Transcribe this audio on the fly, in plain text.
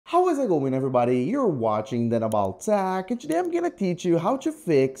How is it going, everybody? You're watching Then About Tech, and today I'm gonna teach you how to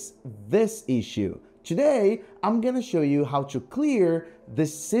fix this issue. Today, I'm gonna show you how to clear the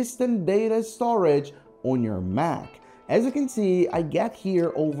system data storage on your Mac. As you can see, I got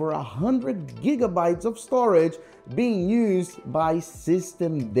here over 100 gigabytes of storage being used by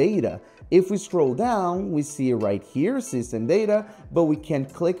system data. If we scroll down, we see right here, system data, but we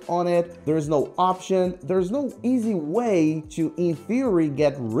can't click on it. There's no option. There's no easy way to, in theory,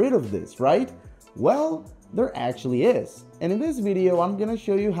 get rid of this, right? Well, there actually is. And in this video, I'm gonna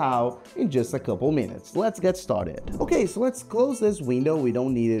show you how in just a couple minutes. Let's get started. Okay, so let's close this window. We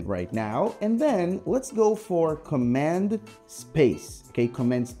don't need it right now. And then let's go for Command Space. Okay,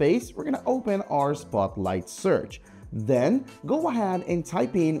 Command Space, we're gonna open our Spotlight search. Then go ahead and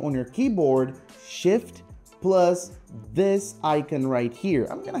type in on your keyboard Shift plus this icon right here.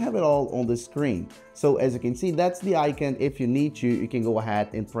 I'm gonna have it all on the screen. So as you can see, that's the icon. If you need to, you can go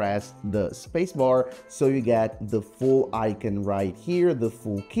ahead and press the space bar so you get the full icon right here, the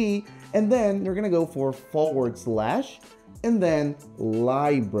full key. And then you're gonna go for / and then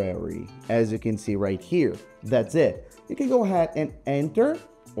library, as you can see right here. That's it. You can go ahead and enter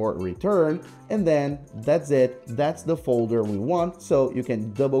or return, and then that's it. That's the folder we want. So you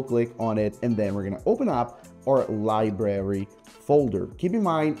can double click on it, and then we're gonna open up our library folder. Keep in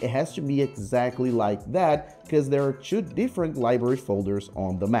mind, it has to be exactly like that because there are two different library folders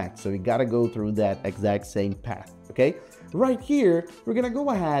on the Mac. So you gotta go through that exact same path, okay? Right here, we're gonna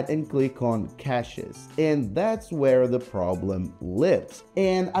go ahead and click on caches, and that's where the problem lives.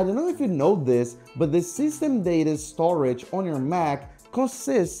 And I don't know if you know this, but the system data storage on your Mac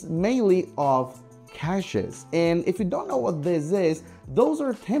consists mainly of caches. And if you don't know what this is, those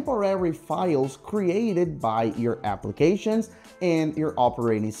are temporary files created by your applications and your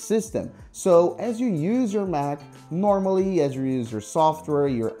operating system. So as you use your Mac, normally as you use your software,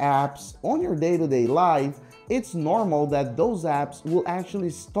 your apps on your day-to-day life, it's normal that those apps will actually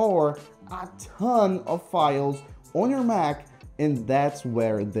store a ton of files on your Mac, and that's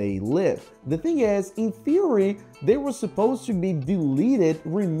where they live. The thing is, in theory, they were supposed to be deleted,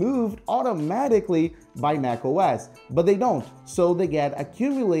 removed automatically by macOS, but they don't. So they get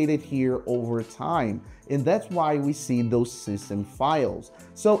accumulated here over time. And that's why we see those system files.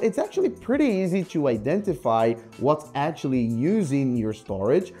 So it's actually pretty easy to identify what's actually using your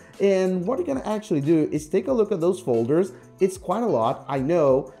storage. And what you're gonna actually do is take a look at those folders. It's quite a lot, I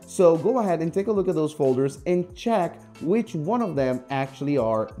know. So go ahead and take a look at those folders and check which one of them actually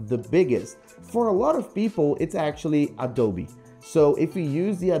are the biggest. For a lot of people, it's actually Adobe. So if you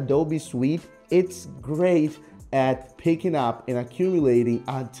use the Adobe suite, it's great at picking up and accumulating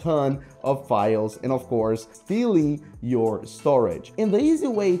a ton of files and of course stealing your storage. And the easy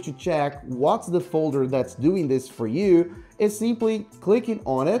way to check what's the folder that's doing this for you is simply clicking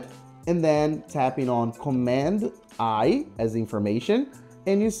on it and then tapping on Command I as information,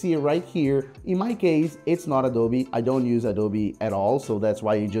 and you see right here, in my case, it's not Adobe. I don't use Adobe at all, so that's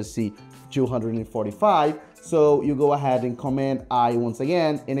why you just see 245. So you go ahead and Command I once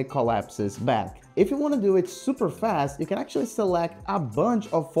again, and it collapses back. If you want to do it super fast, you can actually select a bunch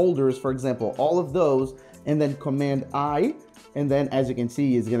of folders, for example, all of those, and then Command I, and then as you can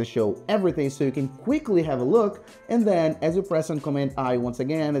see, it's going to show everything so you can quickly have a look. And then as you press on Command I once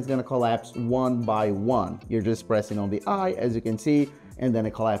again, it's going to collapse one by one. You're just pressing on the I, as you can see, and then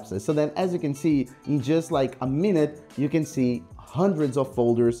it collapses. So then as you can see, in just like a minute, you can see hundreds of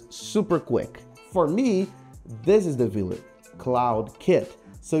folders super quick. For me, this is the villain, CloudKit.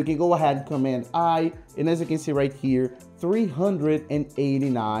 So you can go ahead and Command I, and as you can see right here,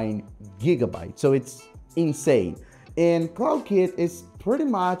 389 gigabytes. So it's insane. And CloudKit is pretty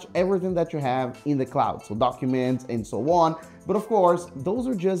much everything that you have in the cloud, so documents and so on. But of course, those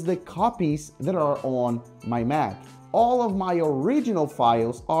are just the copies that are on my Mac. All of my original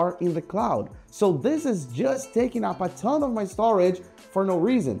files are in the cloud. So this is just taking up a ton of my storage for no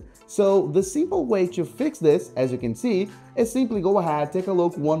reason. So the simple way to fix this, as you can see, is simply go ahead, take a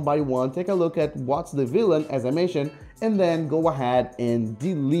look one by one, take a look at what's the villain, as I mentioned, and then go ahead and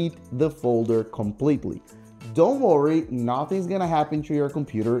delete the folder completely. Don't worry, nothing's gonna happen to your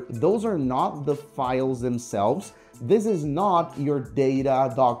computer. Those are not the files themselves. This is not your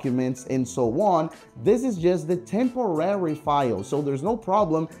data, documents, and so on. This is just the temporary file. So there's no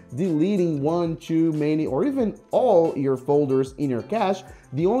problem deleting one, too many, or even all your folders in your cache.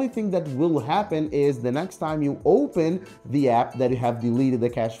 The only thing that will happen is the next time you open the app that you have deleted the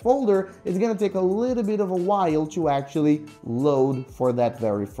cache folder, it's gonna take a little bit of a while to actually load for that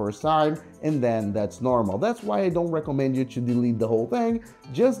very first time, and then that's normal. That's why I don't recommend you to delete the whole thing.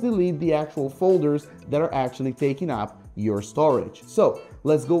 Just delete the actual folders that are actually taking up your storage. So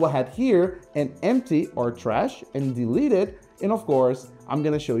let's go ahead here and empty our trash and delete it. And of course, I'm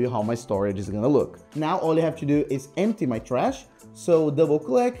gonna show you how my storage is gonna look. Now, all you have to do is empty my trash. So double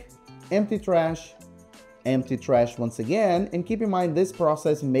click, empty trash once again. And keep in mind, this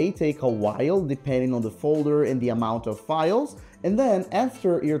process may take a while depending on the folder and the amount of files. And then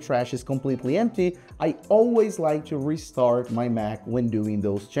after your trash is completely empty, I always like to restart my Mac when doing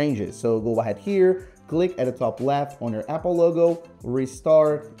those changes. So go ahead here, click at the top left on your Apple logo,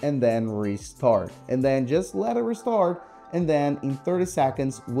 restart, and then restart. And then just let it restart, and then in 30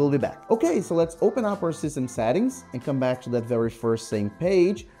 seconds, we'll be back. Okay, so let's open up our system settings and come back to that very first same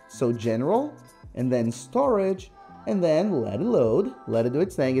page. So general, and then storage, and then let it load, let it do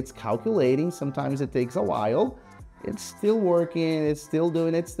its thing. It's calculating, sometimes it takes a while. It's still working, it's still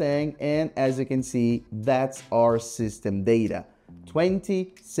doing its thing, and as you can see, that's our system data,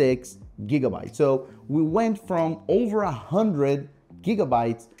 26 gigabytes. So we went from over 100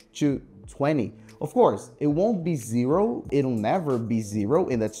 gigabytes to 20. Of course, it won't be zero, it'll never be zero,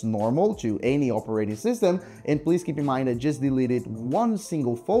 and that's normal to any operating system. And please keep in mind, I just deleted one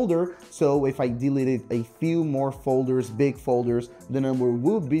single folder, so if I deleted a few more folders, big folders, the number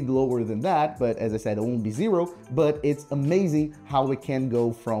will be lower than that, but as I said, it won't be zero. But it's amazing how it can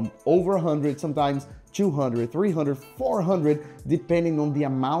go from over 100, sometimes 200, 300, 400, depending on the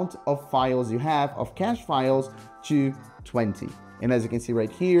amount of files you have, of cache files, to 20. And as you can see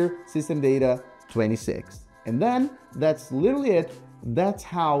right here, system data, 26. And then that's literally it. That's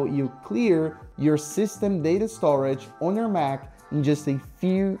how you clear your system data storage on your Mac in just a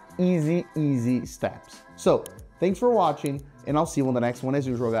few easy steps. So thanks for watching, and I'll see you on the next one as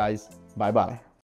usual, guys. Bye-bye.